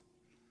causes.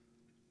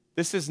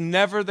 This is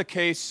never the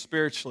case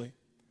spiritually.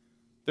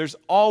 There's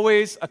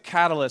always a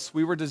catalyst.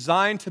 We were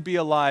designed to be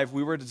alive.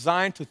 We were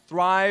designed to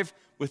thrive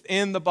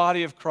within the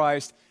body of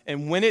Christ.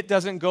 And when it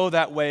doesn't go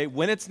that way,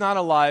 when it's not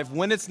alive,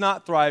 when it's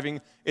not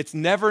thriving, it's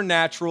never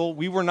natural.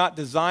 We were not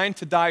designed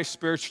to die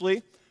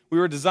spiritually. We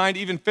were designed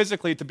even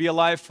physically to be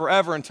alive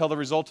forever until the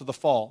result of the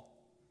fall.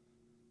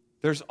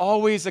 There's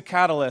always a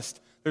catalyst.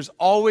 There's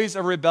always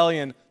a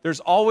rebellion. There's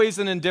always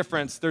an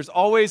indifference. There's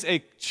always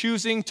a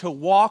choosing to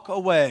walk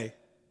away.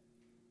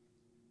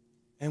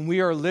 And we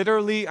are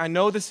literally, I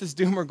know this is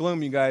doom or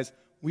gloom, you guys,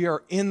 we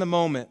are in the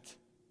moment.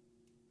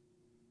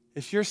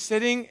 If you're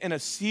sitting in a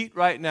seat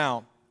right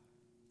now,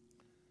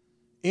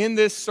 in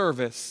this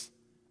service,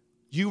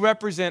 you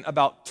represent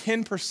about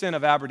 10%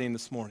 of Aberdeen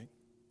this morning.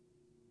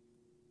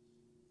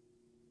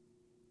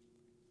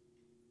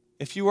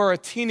 If you are a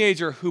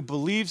teenager who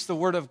believes the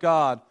Word of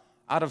God,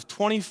 out of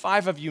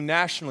 25 of you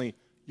nationally,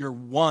 you're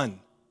one.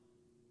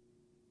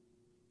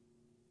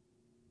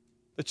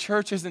 The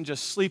church isn't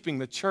just sleeping,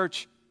 the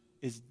church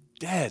is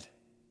dead.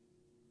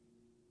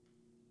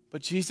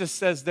 But Jesus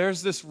says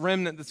there's this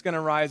remnant that's going to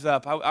rise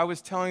up. I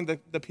was telling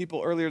the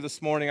people earlier this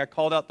morning, I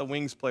called out the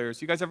Wings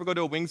players. You guys ever go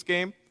to a Wings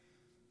game?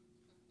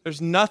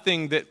 There's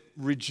nothing that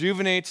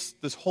rejuvenates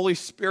this Holy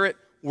Spirit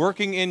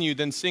working in you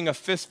than seeing a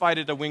fist fight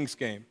at a Wings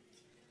game.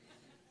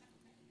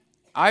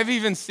 I've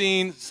even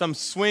seen some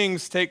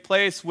swings take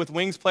place with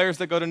Wings players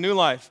that go to New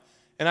Life,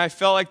 and I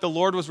felt like the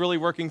Lord was really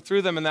working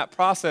through them in that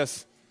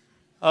process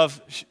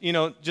of,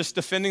 just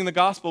defending the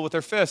gospel with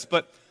their fists.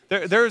 But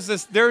there's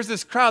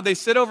this crowd. They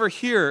sit over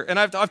here, and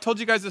I've told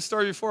you guys this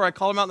story before. I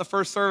called him out in the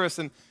first service,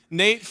 and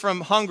Nate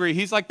from Hungary,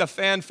 he's like the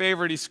fan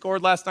favorite. He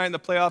scored last night in the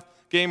playoff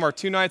game, or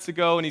 2 nights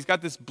ago, and he's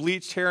got this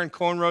bleached hair and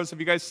cornrows. Have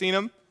you guys seen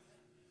him?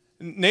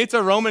 Nate's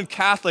a Roman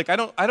Catholic. I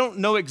don't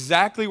know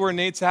exactly where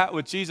Nate's at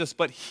with Jesus,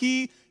 but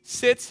he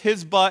sits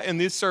his butt in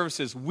these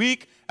services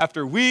week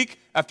after week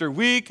after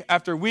week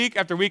after week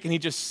after week, and he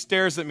just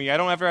stares at me. I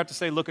don't ever have to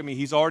say, look at me.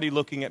 He's already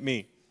looking at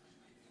me.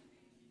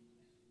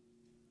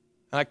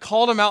 And I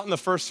called him out in the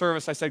first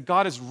service. I said,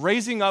 God is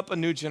raising up a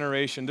new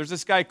generation. There's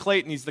this guy,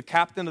 Clayton. He's the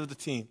captain of the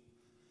team.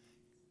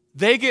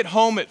 They get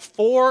home at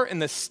 4 in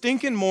the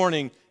stinking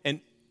morning,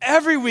 and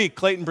every week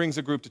Clayton brings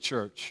a group to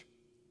church.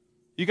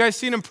 You guys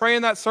seen him pray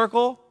in that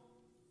circle?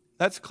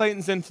 That's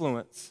Clayton's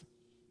influence.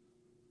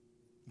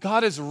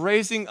 God is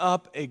raising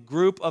up a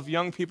group of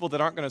young people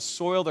that aren't going to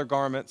soil their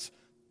garments.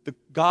 The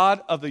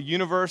God of the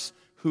universe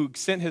who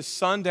sent his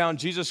son down,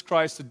 Jesus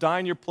Christ, to die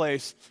in your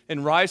place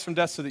and rise from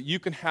death so that you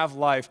can have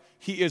life.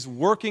 He is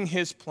working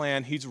his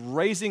plan. He's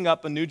raising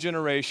up a new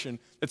generation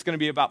that's going to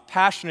be about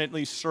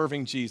passionately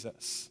serving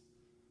Jesus.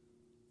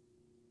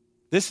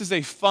 This is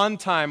a fun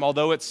time,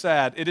 although it's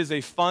sad. It is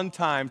a fun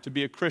time to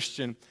be a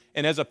Christian.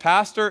 And as a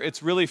pastor,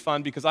 it's really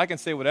fun because I can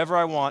say whatever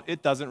I want.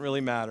 It doesn't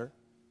really matter.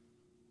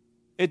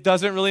 It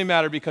doesn't really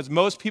matter because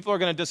most people are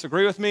going to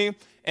disagree with me,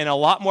 and a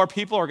lot more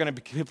people are going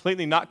to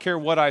completely not care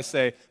what I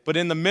say. But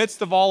in the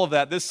midst of all of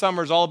that, this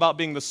summer is all about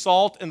being the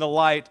salt and the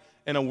light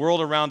in a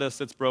world around us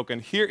that's broken.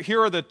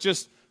 Here are the,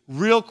 just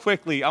real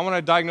quickly, I want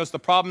to diagnose the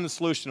problem and the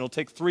solution. It'll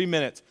take 3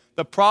 minutes.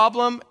 The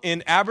problem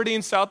in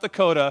Aberdeen, South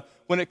Dakota,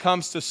 when it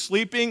comes to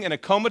sleeping in a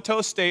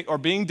comatose state or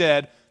being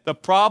dead, the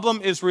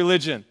problem is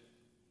religion.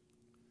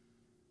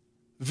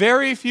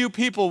 Very few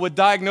people would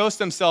diagnose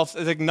themselves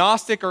as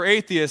agnostic or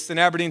atheists in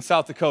Aberdeen,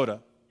 South Dakota.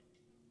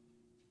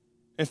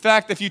 In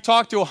fact, if you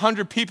talk to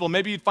 100 people,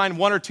 maybe you'd find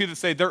 1 or 2 that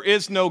say, there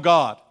is no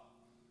God.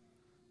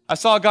 I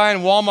saw a guy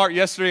in Walmart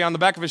yesterday on the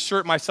back of his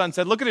shirt. My son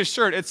said, look at his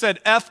shirt. It said,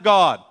 F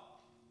God.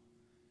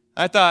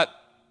 I thought,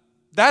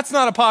 that's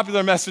not a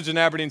popular message in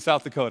Aberdeen,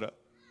 South Dakota.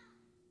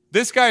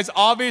 This guy's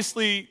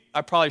obviously,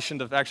 I probably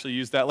shouldn't have actually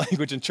used that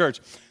language in church.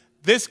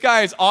 This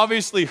guy is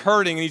obviously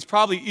hurting, and he's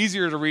probably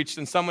easier to reach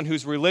than someone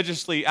who's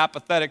religiously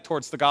apathetic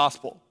towards the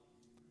gospel.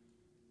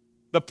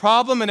 The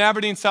problem in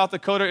Aberdeen, South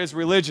Dakota is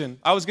religion.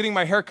 I was getting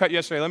my hair cut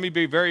yesterday. Let me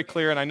be very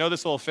clear, and I know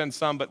this will offend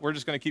some, but we're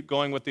just going to keep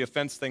going with the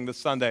offense thing this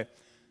Sunday.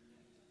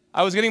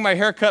 I was getting my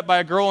hair cut by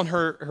a girl in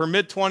her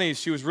mid-20s.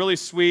 She was really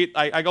sweet.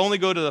 I only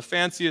go to the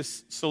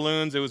fanciest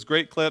saloons. It was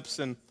great clips,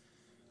 and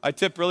I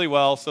tip really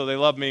well, so they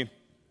love me.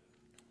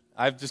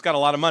 I've just got a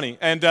lot of money.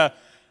 And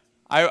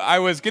I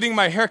was getting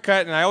my hair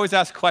cut, and I always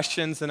ask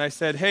questions, and I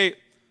said, hey,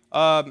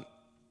 how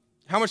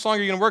much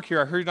longer are you going to work here?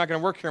 I heard you're not going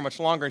to work here much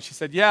longer. And she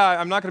said, yeah,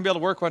 I'm not going to be able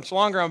to work much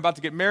longer. I'm about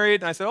to get married.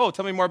 And I said, oh,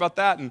 tell me more about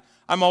that. And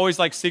I'm always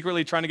like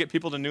secretly trying to get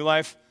people to New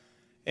Life.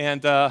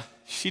 And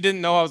she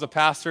didn't know I was a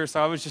pastor,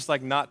 so I was just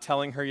like not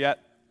telling her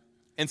yet.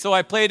 And so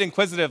I played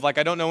inquisitive, like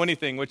I don't know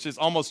anything, which is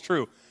almost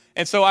true.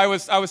 And so I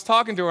was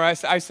talking to her.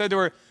 I said to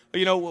her,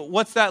 you know,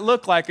 what's that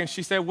look like? And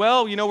she said,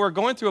 well, you know, we're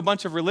going through a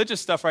bunch of religious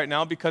stuff right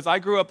now because I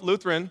grew up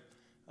Lutheran.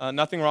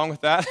 Nothing wrong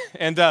with that.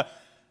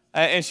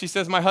 And she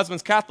says, my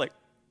husband's Catholic.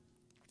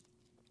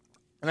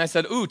 And I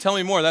said, ooh, tell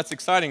me more. That's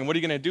exciting. What are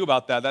you going to do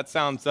about that? That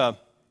sounds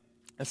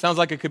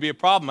like it could be a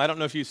problem. I don't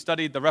know if you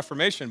studied the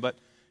Reformation, but,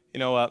 you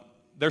know,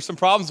 there's some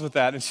problems with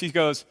that. And she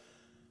goes,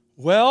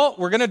 well,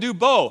 we're going to do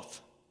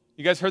both.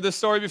 You guys heard this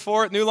story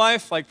before at New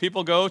Life? Like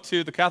people go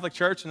to the Catholic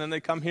Church and then they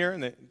come here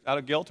and they, out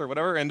of guilt or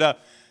whatever. And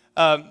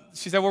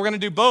she said, well, we're going to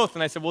do both.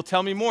 And I said, well,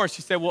 tell me more.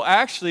 She said, well,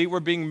 actually, we're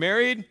being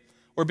married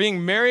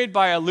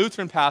by a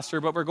Lutheran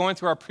pastor, but we're going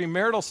through our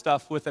premarital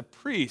stuff with a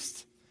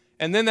priest.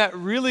 And then that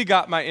really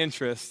got my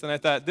interest. And I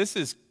thought,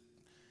 this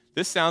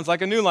sounds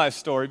like a New Life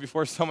story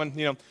before someone,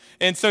 you know.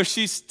 And so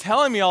she's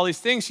telling me all these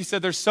things. She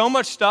said, there's so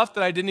much stuff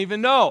that I didn't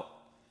even know.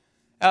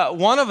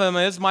 One of them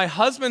is my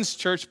husband's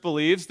church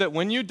believes that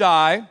when you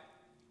die,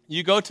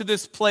 you go to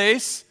this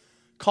place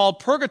called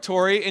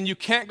purgatory and you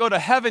can't go to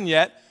heaven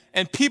yet,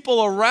 and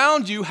people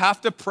around you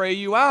have to pray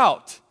you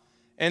out.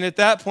 And at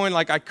that point,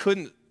 like I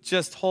couldn't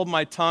just hold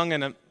my tongue.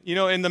 And, you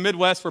know, in the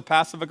Midwest, we're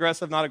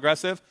passive-aggressive, not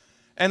aggressive.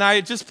 And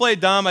I just played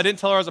dumb. I didn't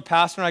tell her I was a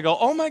pastor. And I go,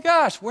 oh, my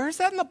gosh, where's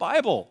that in the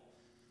Bible?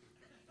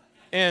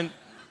 And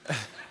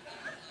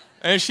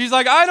she's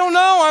like, I don't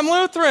know. I'm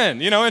Lutheran.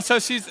 You know, and so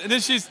she's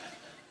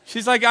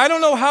like, I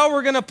don't know how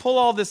we're going to pull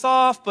all this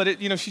off. But,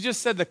 she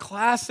just said the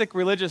classic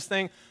religious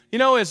thing. You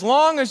know, as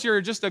long as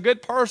you're just a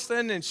good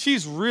person. And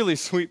she's really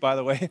sweet, by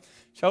the way.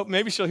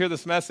 Maybe she'll hear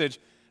this message.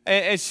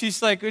 And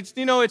she's like,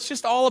 it's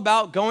just all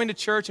about going to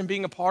church and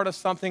being a part of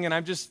something. And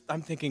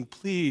I'm thinking,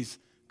 please,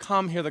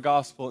 come hear the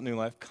gospel at New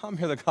Life. Come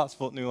hear the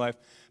gospel at New Life.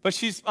 But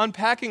she's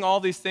unpacking all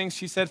these things.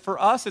 She said,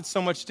 for us, it's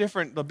so much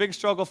different. The big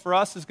struggle for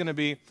us is going to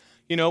be,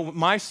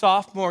 my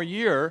sophomore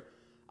year,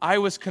 I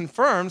was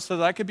confirmed so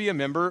that I could be a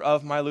member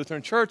of my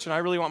Lutheran church. And I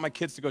really want my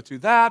kids to go through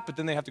that. But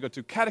then they have to go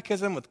through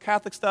catechism with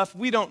Catholic stuff.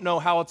 We don't know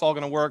how it's all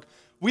going to work.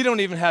 We don't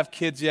even have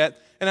kids yet.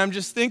 And I'm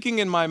just thinking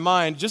in my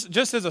mind,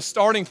 just as a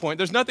starting point,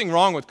 there's nothing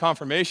wrong with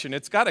confirmation.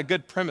 It's got a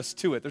good premise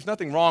to it. There's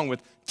nothing wrong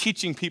with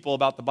teaching people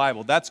about the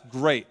Bible. That's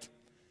great.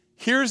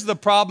 Here's the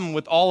problem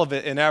with all of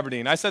it in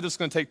Aberdeen. I said this was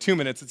going to take 2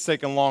 minutes. It's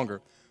taken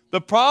longer. The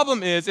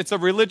problem is it's a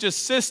religious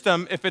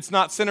system, if it's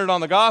not centered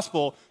on the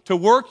gospel, to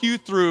work you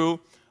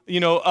through,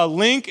 a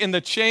link in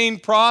the chain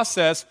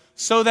process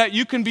so that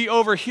you can be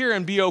over here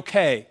and be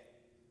okay.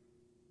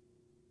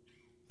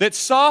 That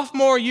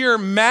sophomore year,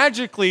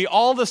 magically,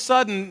 all of a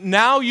sudden,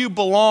 now you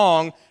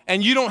belong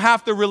and you don't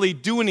have to really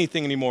do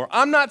anything anymore.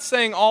 I'm not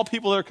saying all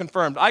people that are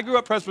confirmed. I grew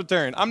up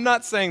Presbyterian. I'm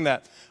not saying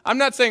that. I'm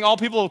not saying all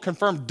people who are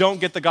confirmed don't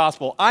get the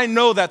gospel. I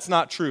know that's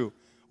not true.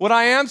 What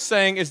I am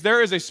saying is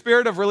there is a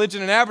spirit of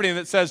religion in Aberdeen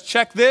that says,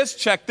 check this,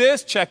 check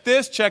this, check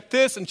this, check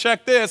this, and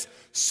check this,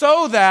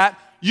 so that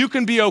you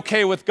can be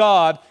okay with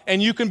God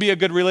and you can be a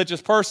good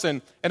religious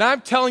person. And I'm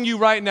telling you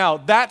right now,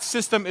 that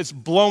system is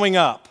blowing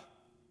up.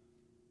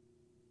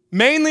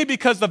 Mainly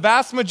because the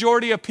vast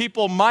majority of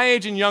people my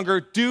age and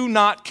younger do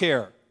not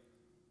care.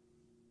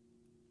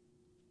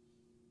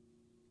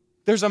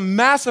 There's a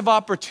massive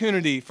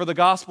opportunity for the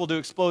gospel to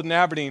explode in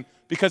Aberdeen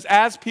because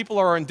as people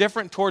are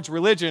indifferent towards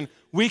religion,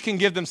 we can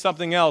give them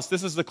something else.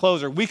 This is the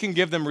closer. We can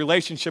give them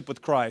relationship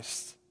with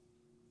Christ.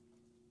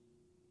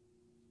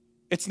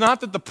 It's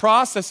not that the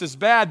process is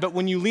bad, but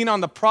when you lean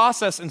on the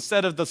process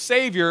instead of the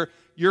Savior,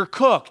 you're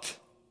cooked.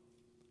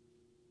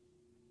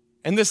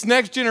 And this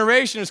next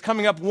generation is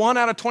coming up 1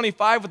 out of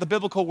 25 with a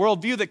biblical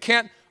worldview that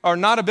can't, or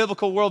not a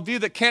biblical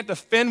worldview, that can't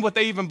defend what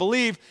they even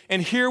believe.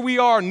 And here we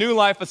are, New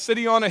Life, a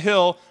city on a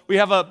hill. We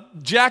have a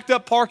jacked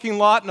up parking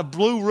lot and a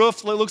blue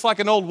roof that looks like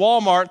an old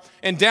Walmart.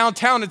 And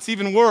downtown, it's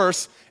even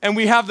worse. And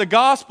we have the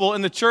gospel,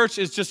 and the church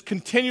is just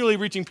continually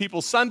reaching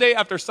people Sunday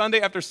after Sunday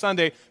after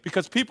Sunday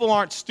because people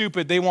aren't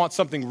stupid. They want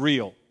something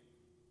real.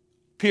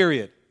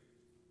 Period.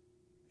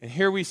 And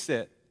here we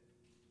sit.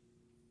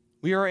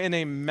 We are in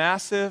a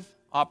massive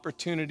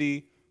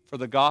opportunity for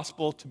the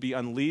gospel to be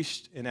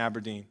unleashed in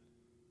Aberdeen.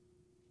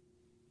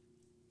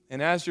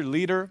 And as your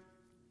leader,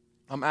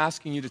 I'm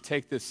asking you to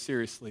take this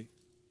seriously.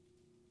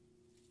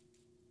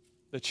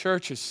 The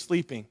church is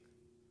sleeping.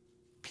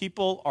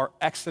 People are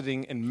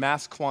exiting in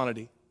mass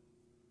quantity.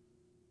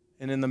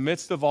 And in the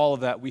midst of all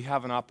of that, we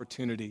have an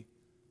opportunity.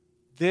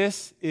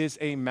 This is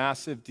a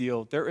massive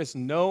deal. There is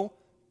no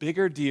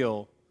bigger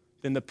deal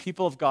than the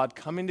people of God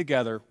coming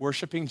together,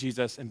 worshiping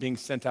Jesus, and being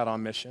sent out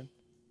on mission.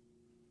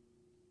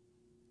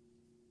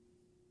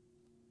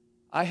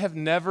 I have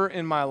never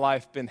in my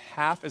life been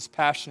half as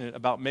passionate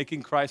about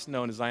making Christ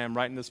known as I am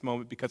right in this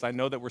moment because I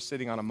know that we're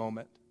sitting on a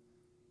moment.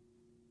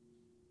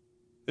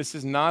 This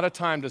is not a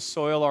time to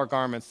soil our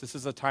garments. This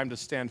is a time to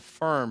stand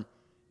firm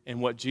in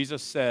what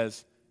Jesus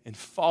says and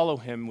follow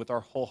him with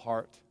our whole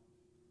heart.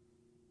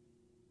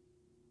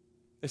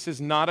 This is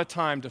not a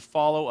time to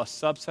follow a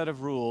subset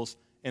of rules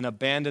and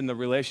abandon the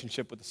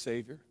relationship with the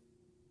Savior.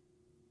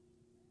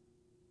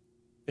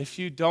 If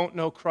you don't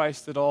know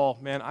Christ at all,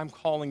 man, I'm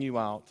calling you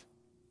out.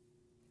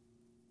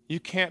 You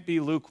can't be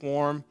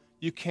lukewarm.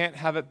 You can't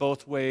have it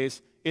both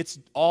ways. It's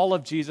all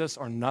of Jesus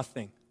or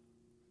nothing.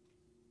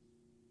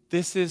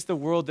 This is the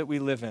world that we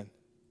live in.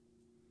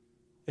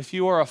 If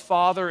you are a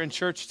father in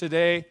church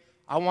today,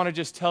 I want to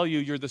just tell you,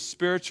 you're the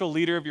spiritual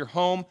leader of your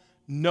home.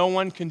 No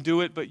one can do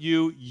it but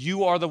you.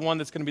 You are the one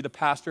that's going to be the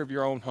pastor of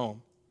your own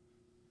home.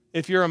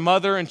 If you're a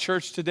mother in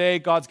church today,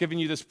 God's given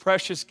you this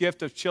precious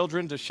gift of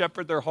children to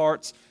shepherd their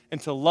hearts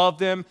and to love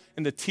them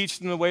and to teach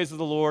them the ways of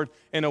the Lord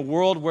in a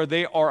world where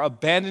they are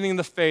abandoning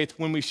the faith.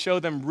 When we show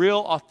them real,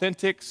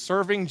 authentic,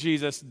 serving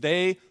Jesus,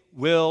 they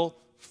will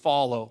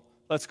follow.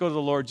 Let's go to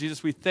the Lord.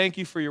 Jesus, we thank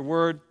you for your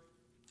word.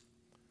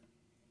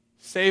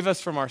 Save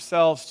us from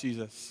ourselves,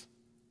 Jesus.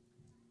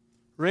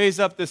 Raise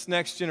up this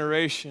next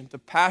generation to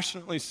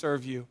passionately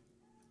serve you.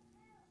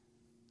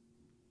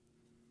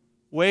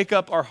 Wake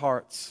up our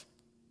hearts.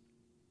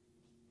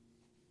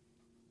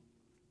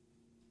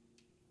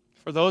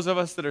 For those of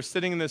us that are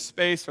sitting in this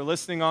space or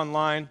listening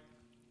online,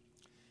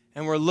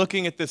 and we're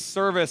looking at this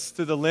service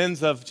through the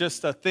lens of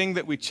just a thing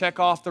that we check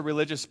off the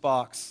religious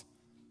box,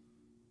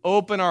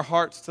 open our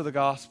hearts to the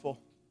gospel.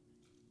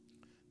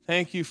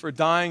 Thank you for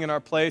dying in our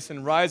place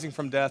and rising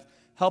from death.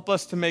 Help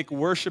us to make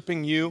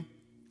worshiping you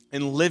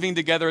and living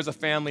together as a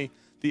family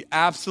the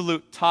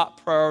absolute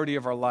top priority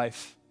of our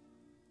life.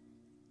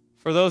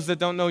 For those that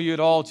don't know you at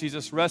all,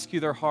 Jesus,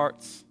 rescue their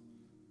hearts.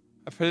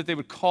 I pray that they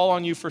would call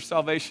on you for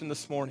salvation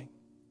this morning.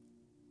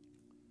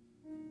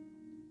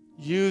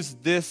 Use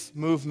this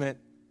movement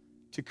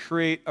to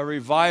create a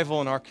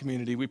revival in our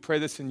community. We pray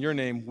this in your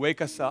name.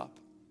 Wake us up.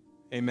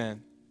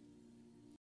 Amen.